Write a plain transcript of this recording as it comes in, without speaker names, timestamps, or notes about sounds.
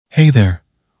Hey there,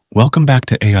 welcome back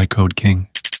to AI Code King.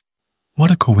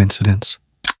 What a coincidence.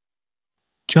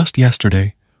 Just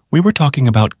yesterday, we were talking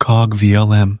about Cog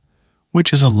VLM,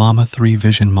 which is a Llama 3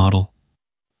 Vision model.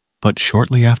 But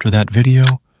shortly after that video,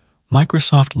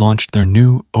 Microsoft launched their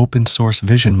new open-source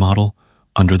vision model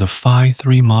under the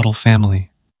Phi-3 model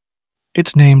family.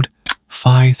 It's named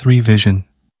Phi-3 Vision.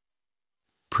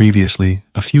 Previously,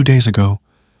 a few days ago,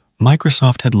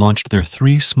 Microsoft had launched their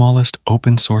three smallest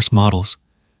open-source models,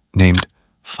 named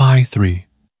Phi-3.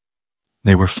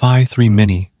 They were Phi-3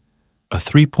 Mini, a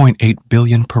 3.8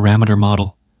 billion parameter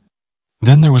model.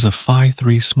 Then there was a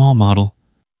Phi-3 small model,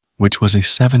 which was a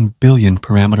 7 billion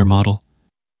parameter model.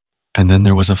 And then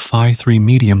there was a Phi-3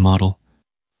 medium model,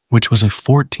 which was a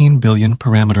 14 billion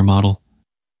parameter model.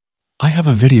 I have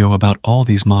a video about all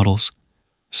these models,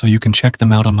 so you can check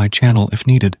them out on my channel if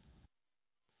needed.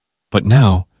 But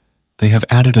now, they have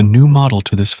added a new model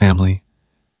to this family,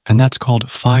 and that's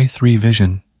called Phi-3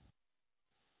 Vision.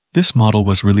 This model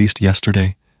was released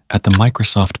yesterday at the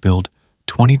Microsoft Build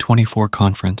 2024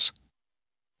 conference.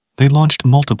 They launched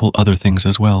multiple other things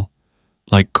as well,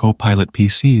 like Copilot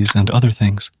PCs and other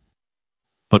things.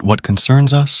 But what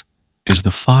concerns us is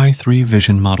the Phi-3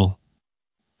 Vision model.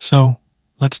 So,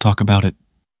 let's talk about it.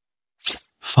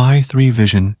 Phi-3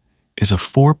 Vision is a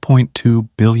 4.2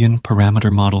 billion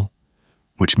parameter model,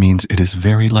 which means it is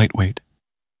very lightweight.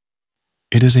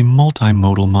 It is a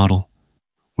multimodal model,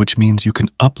 which means you can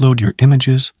upload your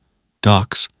images,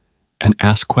 docs, and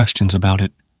ask questions about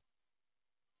it.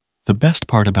 The best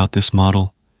part about this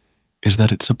model is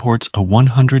that it supports a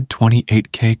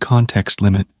 128K context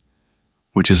limit,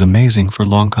 which is amazing for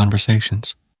long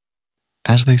conversations.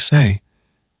 As they say,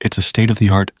 it's a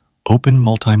state-of-the-art open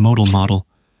multimodal model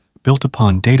built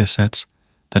upon datasets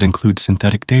that include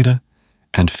synthetic data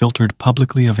and filtered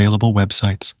publicly available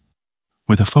websites,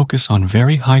 with a focus on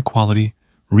very high-quality,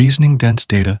 reasoning-dense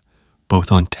data,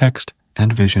 both on text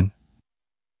and vision.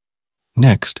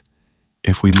 Next,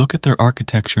 if we look at their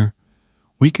architecture,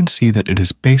 we can see that it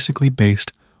is basically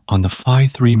based on the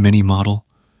Phi-3 Mini model,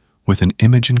 with an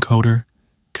image encoder,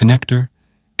 connector,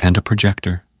 and a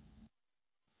projector.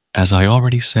 As I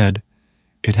already said,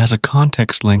 it has a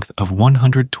context length of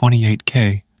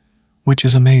 128K, which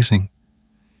is amazing.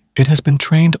 It has been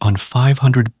trained on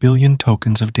 500 billion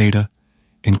tokens of data,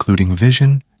 including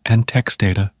vision and text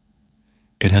data.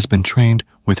 It has been trained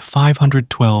with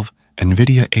 512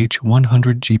 NVIDIA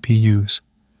H100 GPUs.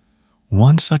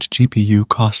 One such GPU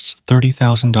costs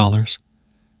 $30,000.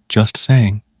 Just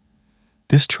saying.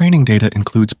 This training data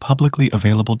includes publicly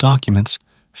available documents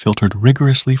filtered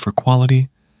rigorously for quality,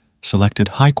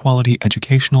 selected high-quality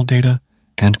educational data,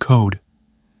 and code.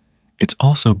 It's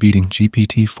also beating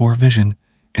GPT-4 Vision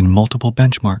in multiple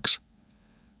benchmarks.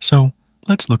 So,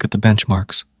 let's look at the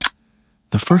benchmarks.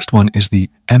 The first one is the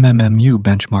MMMU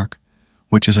benchmark,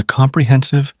 which is a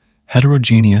comprehensive,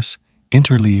 heterogeneous,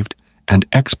 interleaved, and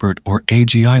expert or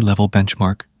AGI level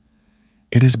benchmark.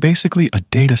 It is basically a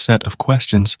data set of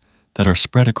questions that are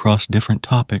spread across different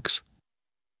topics.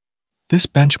 This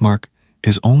benchmark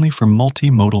is only for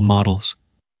multimodal models.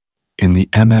 In the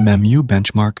MMMU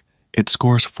benchmark, it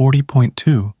scores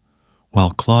 40.2, while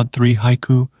Claude-3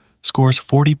 Haiku scores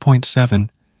 40.7,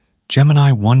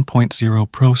 Gemini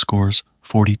 1.0 Pro scores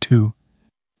 42,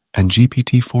 and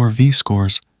GPT-4V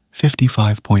scores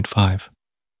 55.5.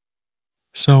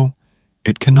 So,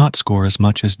 it cannot score as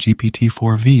much as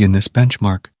GPT-4V in this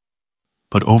benchmark,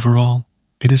 but overall,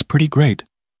 it is pretty great,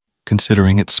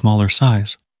 considering its smaller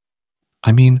size.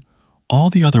 I mean, all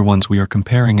the other ones we are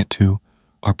comparing it to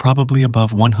are probably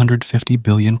above 150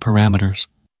 billion parameters,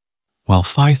 while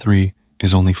Phi-3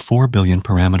 is only 4 billion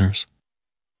parameters.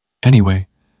 Anyway,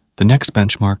 the next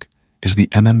benchmark is the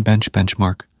MMBench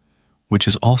benchmark, which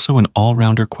is also an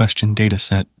all-rounder question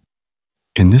dataset.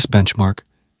 In this benchmark,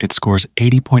 it scores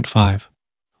 80.5,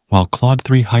 while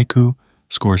Claude-3 Haiku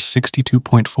scores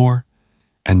 62.4,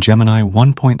 and Gemini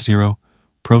 1.0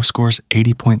 Pro scores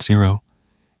 80.0,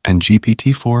 and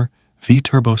GPT-4 V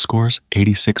Turbo scores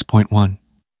 86.1.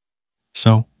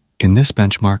 So, in this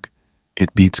benchmark,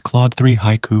 it beats Claude-3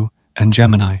 Haiku and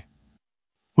Gemini,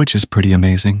 which is pretty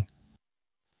amazing.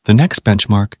 The next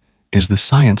benchmark is the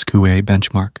Science QA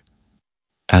benchmark.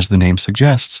 As the name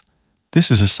suggests, this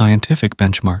is a scientific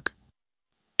benchmark.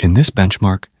 In this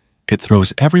benchmark, it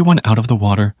throws everyone out of the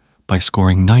water by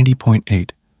scoring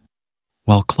 90.8,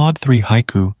 while Claude-3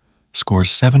 Haiku scores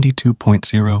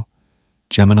 72.0,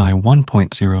 Gemini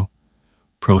 1.0,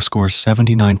 Pro scores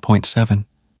 79.7,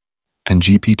 and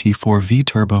GPT-4 V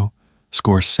Turbo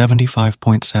scores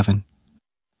 75.7.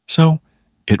 So,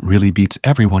 it really beats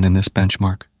everyone in this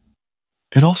benchmark.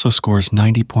 It also scores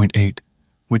 90.8,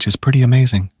 which is pretty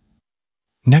amazing.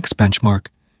 Next benchmark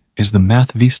is the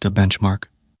Math Vista benchmark.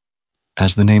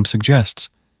 As the name suggests,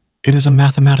 it is a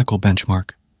mathematical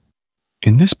benchmark.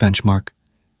 In this benchmark,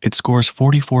 it scores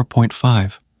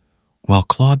 44.5, while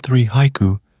Claude-3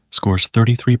 Haiku scores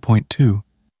 33.2,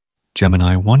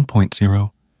 Gemini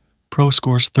 1.0, Pro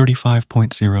scores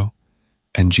 35.0,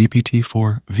 and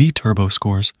GPT-4 Turbo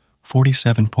scores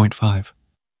 47.5.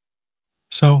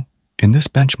 So, in this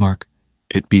benchmark,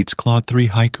 it beats Claude-3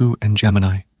 Haiku and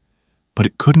Gemini, but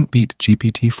it couldn't beat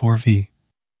GPT-4V.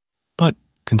 But,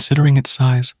 considering its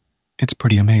size, it's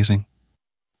pretty amazing.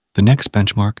 The next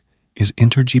benchmark is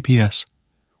InterGPS,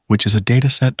 which is a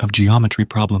dataset of geometry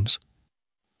problems.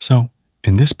 So,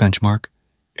 in this benchmark,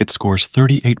 it scores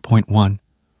 38.1,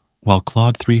 while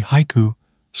Claude-3 Haiku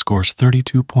scores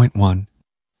 32.1,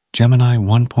 Gemini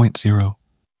 1.0,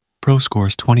 Pro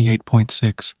scores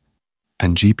 28.6,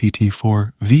 and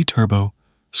GPT-4 Turbo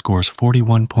scores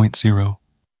 41.0.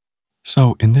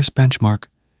 So, in this benchmark,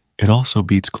 it also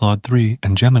beats Claude-3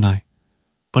 and Gemini,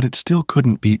 but it still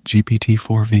couldn't beat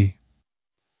GPT-4V.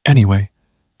 Anyway,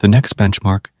 the next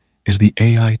benchmark is the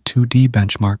AI 2D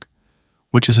benchmark,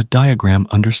 which is a diagram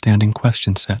understanding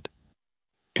question set.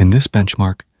 In this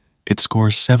benchmark, it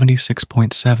scores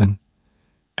 76.7,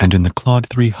 and in the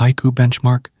Claude-3 Haiku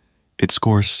benchmark, it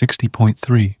scores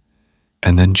 60.3,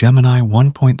 and then Gemini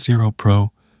 1.0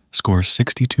 Pro scores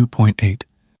 62.8,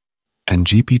 and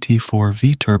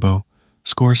GPT-4 Turbo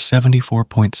scores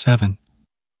 74.7.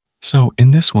 So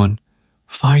in this one,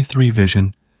 Phi-3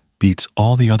 Vision beats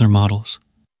all the other models.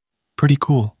 Pretty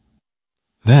cool.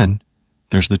 Then,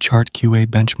 there's the Chart QA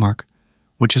benchmark,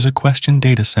 which is a question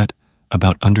dataset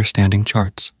about understanding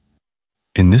charts.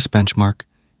 In this benchmark,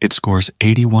 it scores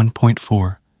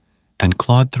 81.4, and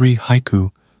Claude-3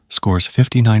 Haiku scores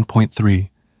 59.3,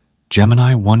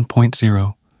 Gemini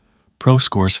 1.0, Pro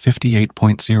scores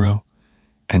 58.0,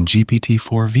 and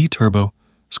GPT-4 Turbo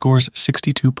scores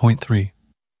 62.3.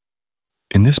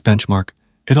 In this benchmark,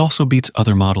 it also beats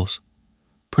other models.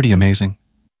 Pretty amazing.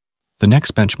 The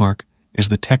next benchmark is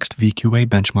the Text-VQA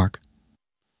benchmark.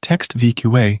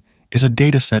 Text-VQA is a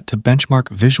dataset to benchmark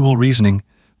visual reasoning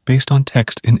based on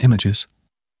text in images.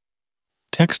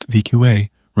 Text-VQA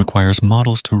requires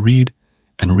models to read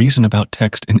and reason about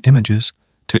text in images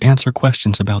to answer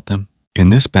questions about them. In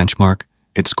this benchmark,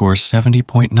 it scores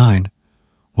 70.9,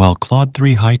 while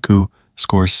Claude-3 Haiku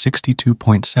scores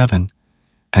 62.7,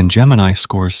 and Gemini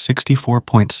scores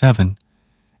 64.7,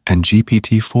 and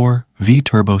GPT-4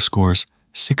 Turbo scores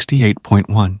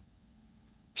 68.1.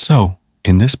 So,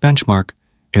 in this benchmark,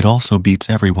 it also beats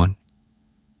everyone.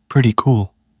 Pretty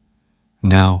cool.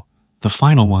 Now, the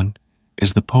final one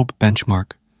is the POPE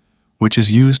benchmark, which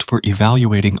is used for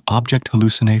evaluating object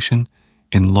hallucination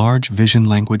in large vision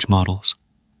language models.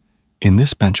 In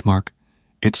this benchmark,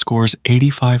 it scores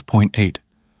 85.8,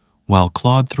 while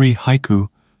Claude-3 Haiku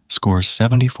scores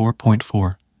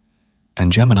 74.4,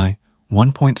 and Gemini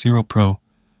 1.0 Pro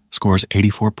scores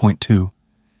 84.2,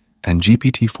 and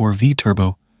GPT-4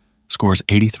 Turbo scores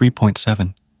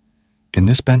 83.7. In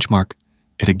this benchmark,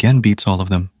 it again beats all of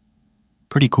them.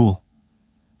 Pretty cool.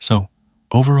 So,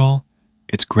 overall,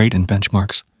 it's great in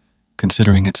benchmarks,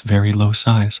 considering its very low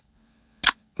size.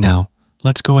 Now,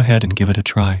 let's go ahead and give it a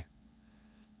try.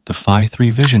 The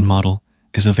Phi-3 Vision model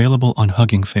is available on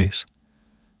Hugging Face.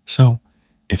 So,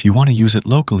 if you want to use it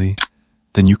locally,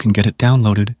 then you can get it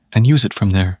downloaded and use it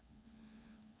from there.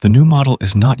 The new model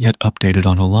is not yet updated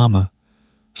on Llama,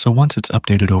 so once it's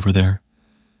updated over there,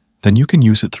 then you can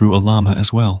use it through Llama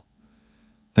as well.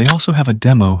 They also have a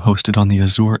demo hosted on the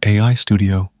Azure AI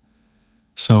Studio,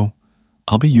 so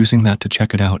I'll be using that to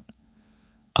check it out.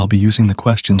 I'll be using the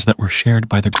questions that were shared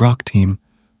by the Grok team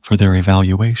for their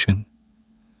evaluation.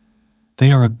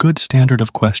 They are a good standard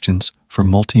of questions for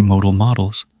multimodal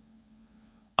models.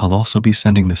 I'll also be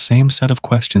sending the same set of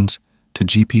questions to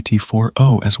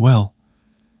GPT-4O as well,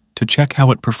 to check how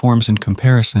it performs in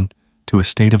comparison to a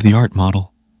state-of-the-art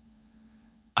model.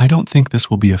 I don't think this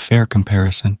will be a fair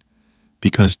comparison,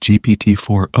 because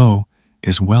GPT-4O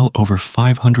is well over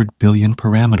 500 billion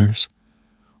parameters,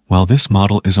 while this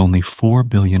model is only 4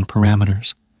 billion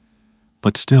parameters.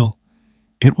 But still,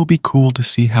 it will be cool to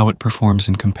see how it performs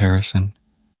in comparison.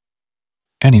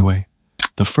 Anyway,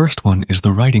 the first one is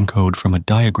the writing code from a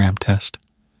diagram test.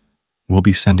 We'll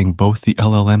be sending both the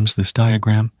LLMs this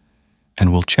diagram,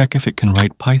 and we'll check if it can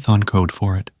write Python code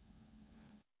for it.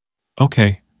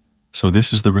 Okay, so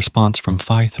this is the response from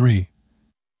Phi-3.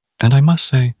 And I must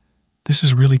say, this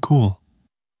is really cool.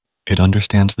 It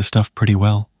understands the stuff pretty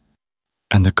well,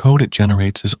 and the code it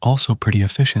generates is also pretty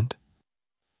efficient.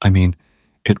 I mean,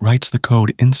 it writes the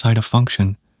code inside a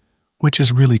function, which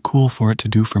is really cool for it to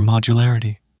do for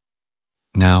modularity.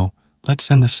 Now, let's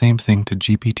send the same thing to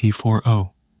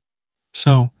GPT-4O.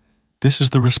 So, this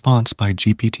is the response by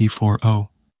GPT-4O.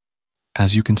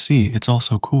 As you can see, it's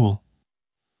also cool.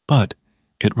 But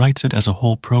it writes it as a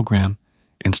whole program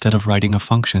instead of writing a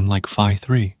function like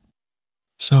Phi-3.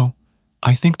 So,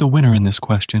 I think the winner in this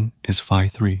question is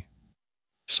Phi-3.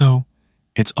 So,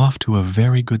 it's off to a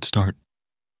very good start.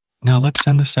 Now let's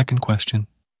send the second question.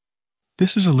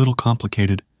 This is a little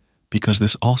complicated because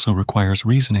this also requires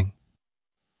reasoning.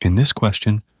 In this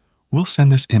question, we'll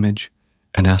send this image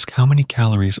and ask how many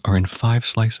calories are in 5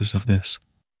 slices of this.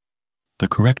 The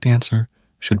correct answer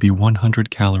should be 100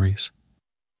 calories.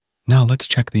 Now let's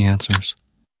check the answers.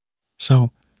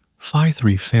 So,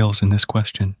 Phi-3 fails in this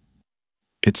question.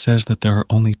 It says that there are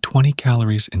only 20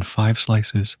 calories in 5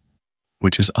 slices,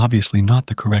 which is obviously not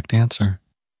the correct answer.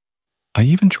 I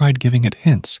even tried giving it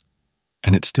hints,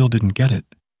 and it still didn't get it.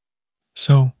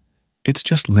 So, it's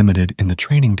just limited in the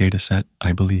training dataset,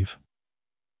 I believe.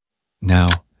 Now,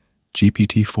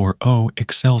 GPT-4O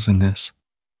excels in this.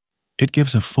 It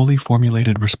gives a fully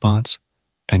formulated response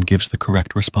and gives the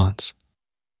correct response.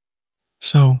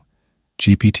 So,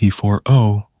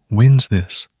 GPT-4O wins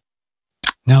this.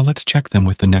 Now let's check them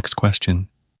with the next question.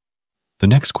 The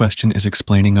next question is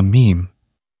explaining a meme.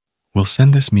 We'll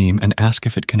send this meme and ask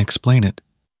if it can explain it.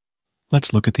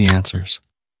 Let's look at the answers.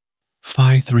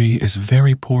 Phi-3 is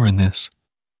very poor in this.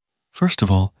 First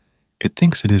of all, it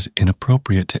thinks it is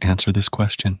inappropriate to answer this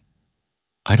question.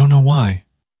 I don't know why.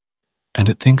 And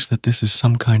it thinks that this is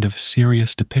some kind of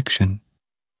serious depiction.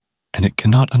 And it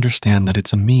cannot understand that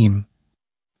it's a meme.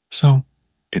 So,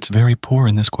 it's very poor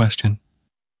in this question.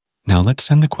 Now let's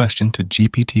send the question to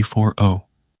GPT-4O.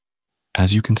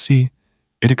 As you can see,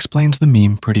 it explains the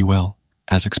meme pretty well,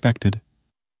 as expected.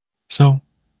 So,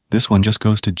 this one just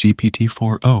goes to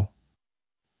GPT-4O.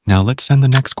 Now let's send the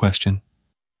next question.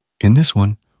 In this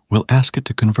one, we'll ask it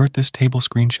to convert this table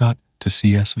screenshot to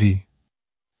CSV.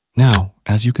 Now,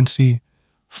 as you can see,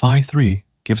 Phi-3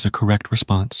 gives a correct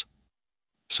response.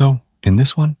 So, in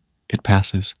this one, it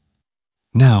passes.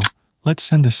 Now, let's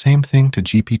send the same thing to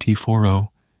GPT-4O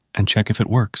and check if it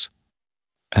works.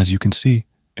 As you can see,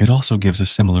 it also gives a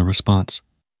similar response.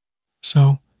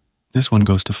 So, this one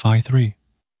goes to Phi-3.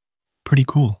 Pretty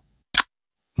cool.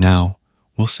 Now,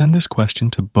 we'll send this question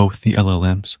to both the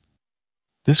LLMs.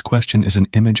 This question is an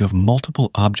image of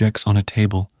multiple objects on a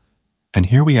table, and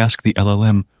here we ask the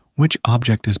LLM which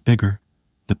object is bigger,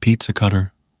 the pizza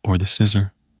cutter or the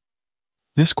scissor.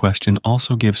 This question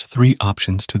also gives 3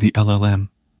 options to the LLM.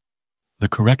 The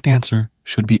correct answer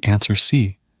should be answer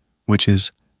C, which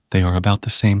is they are about the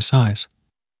same size.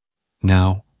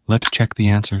 Now, let's check the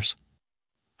answers.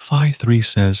 Phi-3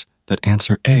 says that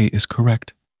answer A is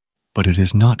correct, but it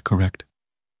is not correct.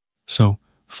 So,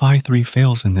 Phi-3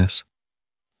 fails in this.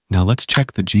 Now let's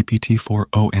check the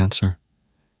GPT-4O answer.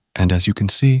 And as you can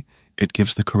see, it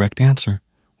gives the correct answer,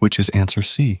 which is answer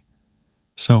C.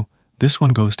 So, this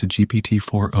one goes to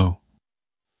GPT-4O.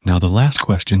 Now the last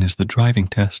question is the driving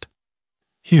test.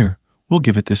 Here, we'll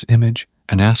give it this image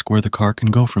and ask where the car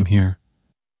can go from here.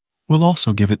 We'll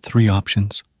also give it 3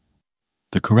 options.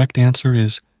 The correct answer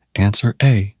is answer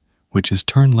A, which is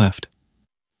turn left.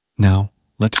 Now,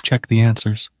 let's check the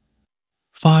answers.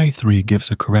 Phi-3 gives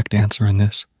a correct answer in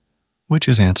this, which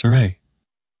is answer A.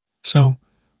 So,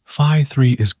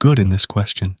 Phi-3 is good in this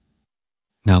question.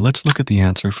 Now let's look at the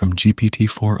answer from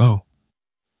GPT-4O.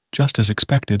 Just as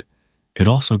expected, it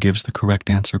also gives the correct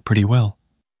answer pretty well.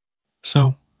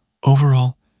 So,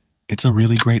 overall, it's a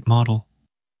really great model.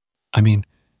 I mean,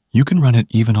 you can run it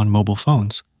even on mobile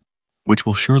phones, which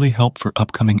will surely help for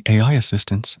upcoming AI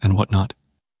assistants and whatnot.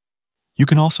 You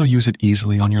can also use it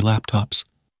easily on your laptops,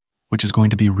 which is going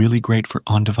to be really great for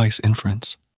on-device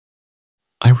inference.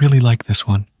 I really like this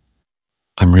one.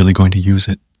 I'm really going to use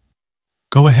it.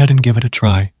 Go ahead and give it a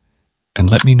try, and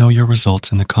let me know your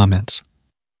results in the comments.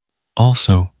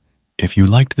 Also, if you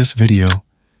liked this video,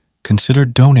 consider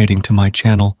donating to my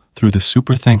channel through the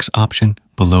Super Thanks option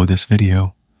below this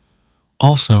video.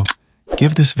 Also,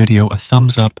 give this video a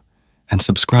thumbs up and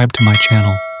subscribe to my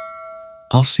channel.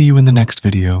 I'll see you in the next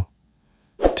video.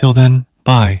 Till then,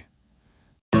 bye.